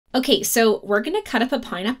Okay, so we're gonna cut up a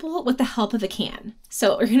pineapple with the help of a can.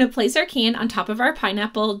 So we're gonna place our can on top of our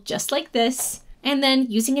pineapple, just like this. And then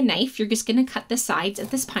using a knife, you're just gonna cut the sides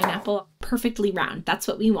of this pineapple perfectly round. That's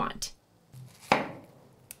what we want.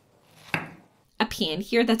 A pan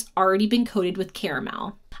here that's already been coated with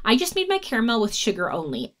caramel. I just made my caramel with sugar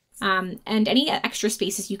only, and any extra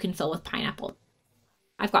spaces you can fill with pineapple.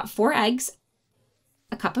 I've got 4 eggs,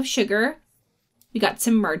 a cup of sugar. We got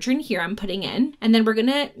some margarine here I'm putting in, and then we're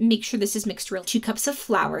gonna make sure this is mixed real. 2 cups of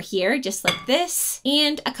flour here, just like this,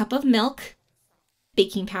 and a cup of milk,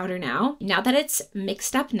 baking powder now. Now that it's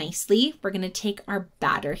mixed up nicely, we're gonna take our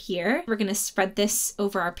batter here. We're gonna spread this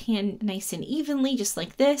over our pan nice and evenly, just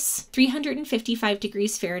like this. 355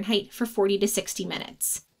 degrees Fahrenheit for 40 to 60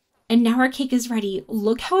 minutes. And now our cake is ready.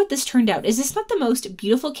 Look how this turned out. Is this not the most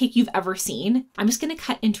beautiful cake you've ever seen? I'm just gonna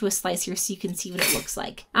cut into a slice here so you can see what it looks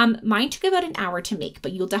like. Mine took about an hour to make,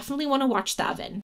 but you'll definitely wanna watch the oven.